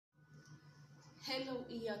Hello,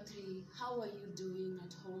 year 3. How are you doing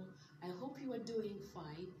at home? I hope you are doing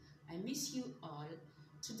fine. I miss you all.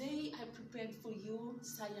 Today I prepared for you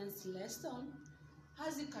science lesson.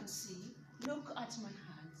 As you can see, look at my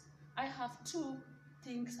hands. I have two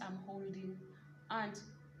things I'm holding and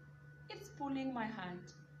it's pulling my hand.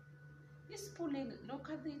 It's pulling. Look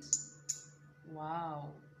at it. Wow.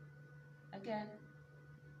 Again.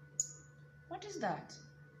 What is that?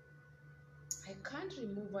 I can't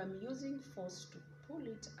remove. I'm using force to pull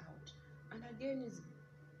it out. And again, it's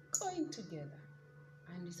going together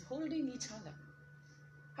and it's holding each other.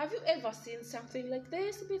 Have you ever seen something like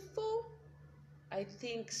this before? I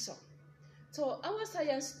think so. So our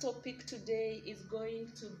science topic today is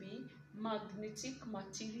going to be magnetic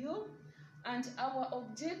material, and our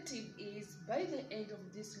objective is by the end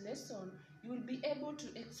of this lesson you will be able to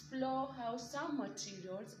explore how some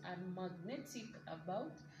materials are magnetic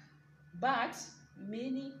but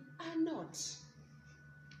many are not.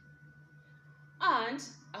 And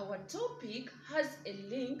our topic has a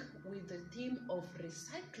link with the theme of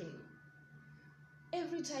recycling.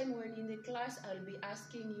 Every time when in the class, I'll be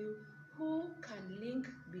asking you who can link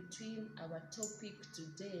between our topic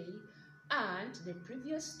today and the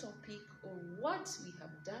previous topic or what we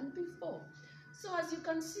have done before. So as you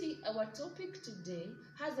can see, our topic today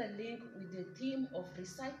has a link with the theme of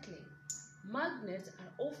recycling. Magnets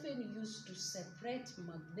are often used to separate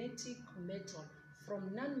magnetic metal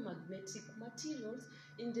from non-magnetic materials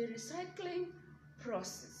in the recycling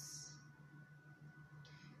process.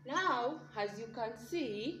 Now, as you can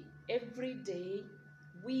see, every day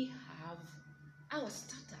we have our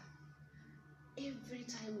starter. Every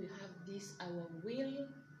time we have this, our wheel,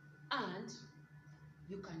 and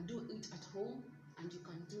you can do it at home and you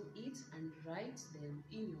can do it and write them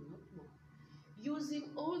in your notebook. Using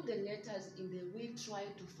all the letters in the wheel, try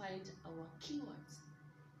to find our keywords.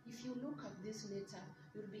 If you look at this letter,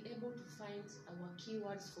 you'll be able to find our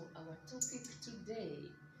keywords for our topic today.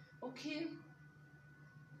 Okay?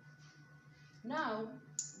 Now,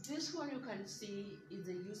 this one you can see is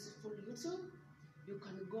a useful YouTube. You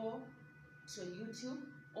can go to YouTube,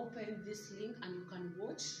 open this link, and you can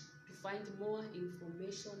watch to find more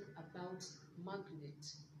information about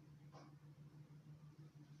magnet.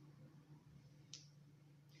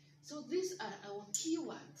 So these are our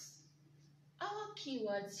keywords. Our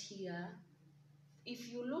keywords here, if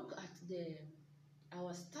you look at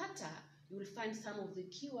our starter, you will find some of the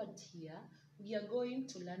keywords here. We are going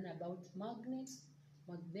to learn about magnets,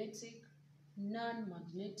 magnetic,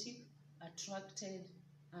 non-magnetic, attracted,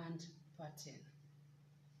 and pattern.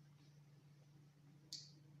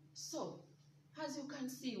 So, as you can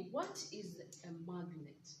see, what is a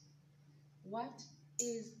magnet? What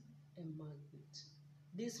is a magnet?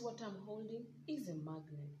 This what I'm holding is a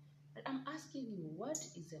magnet. And I'm asking you, what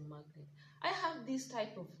is a magnet? I have this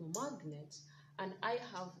type of magnet and I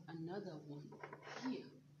have another one here.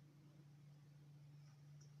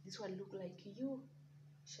 This one look like U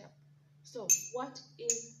shape. So what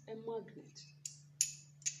is a magnet?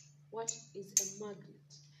 What is a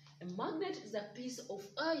magnet? A magnet is a piece of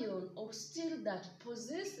iron or steel that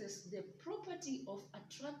possesses the property of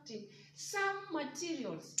attracting some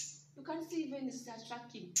materials. You can see even it's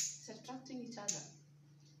attracting each other.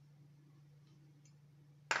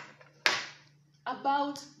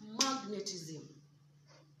 About magnetism.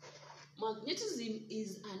 Magnetism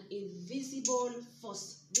is an invisible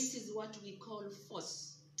force. This is what we call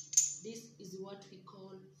force. This is what we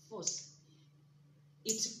call force.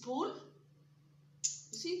 It pull,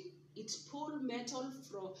 you see, it pull metal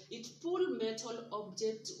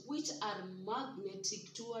objects which are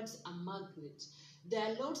magnetic towards a magnet. There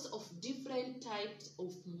are lots of different types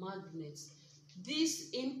of magnets.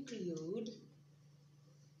 These include,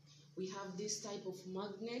 we have this type of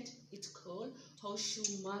magnet, it's called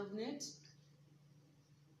horseshoe magnet.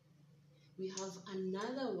 We have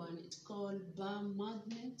another one, it's called bar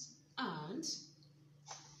magnet, and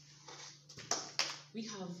we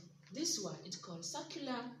have this one, it's called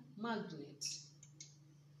circular magnet.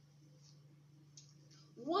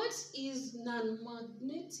 What is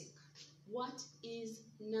non-magnetic? What is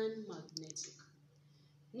non-magnetic?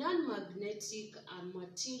 Non-magnetic are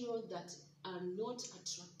materials that are not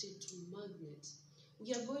attracted to magnets.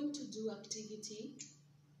 We are going to do activity.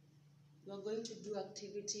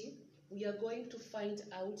 We are going to find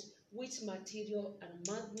out which material are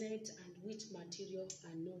magnet and which material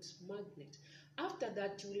are not magnet. After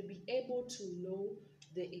that, you will be able to know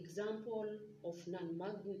the example of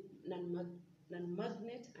non-magnet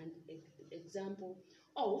and example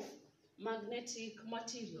of magnetic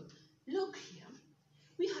material. Look here.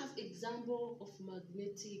 We have example of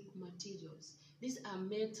magnetic materials. These are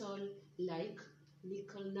metal like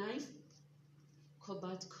nickel knife,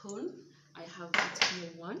 cobalt cone. I have it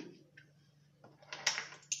here one.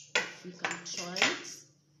 If we can try it.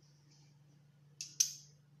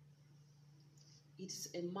 It's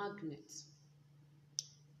a magnet.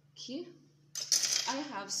 Okay. I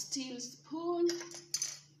have steel spoon.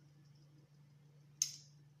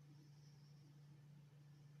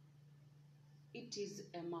 It is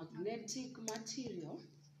a magnetic material.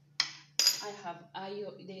 I have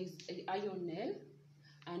iron, there is an iron nail,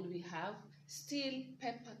 and we have steel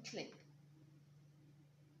pepper clip.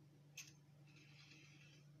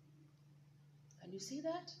 Can you see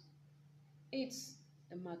that? It's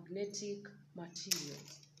a magnetic material.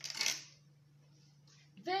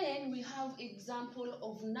 Then we have example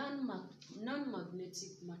of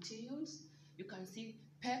non-magnetic materials. You can see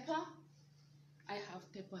paper. I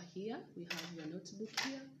have paper here. We have your notebook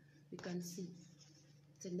here. You can see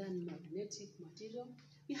it's a non-magnetic material.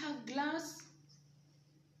 We have glass.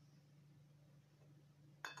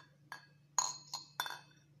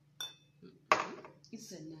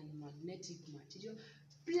 It's a non-magnetic material.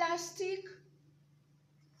 Plastic.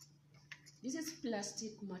 This is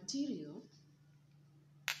plastic material.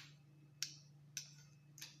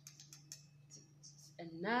 It's a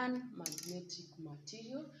non-magnetic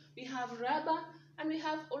material. We have rubber, and we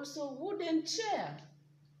have also wooden chair.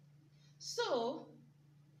 So,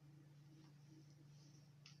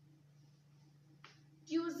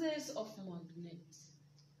 uses of magnets.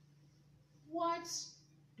 What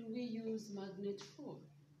do we use magnet for?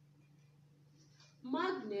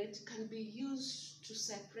 Magnet can be used to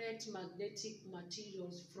separate magnetic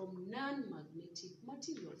materials from non-magnetic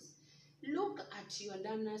materials. Look at your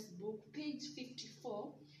learner's book, page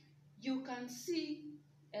 54. You can see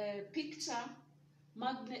a picture,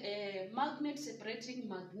 magnet separating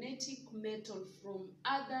magnetic metal from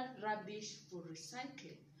other rubbish for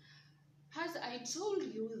recycling. As I told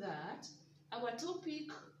you that our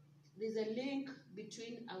topic, there's a link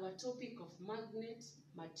between our topic of magnet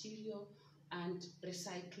material and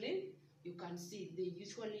recycling. You can see they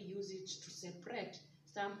usually use it to separate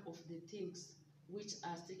some of the things which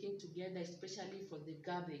are sticking together, especially for the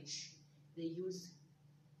garbage. They use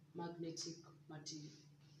magnetic material.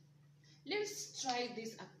 Let's try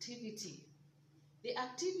this activity. The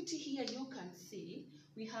activity here you can see,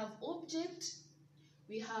 we have object,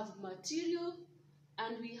 we have material,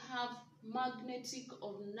 and we have magnetic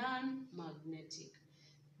or non-magnetic.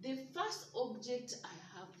 The first object I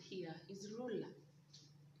have here is ruler.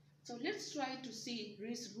 So let's try to see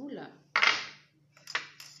this ruler.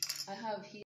 I have here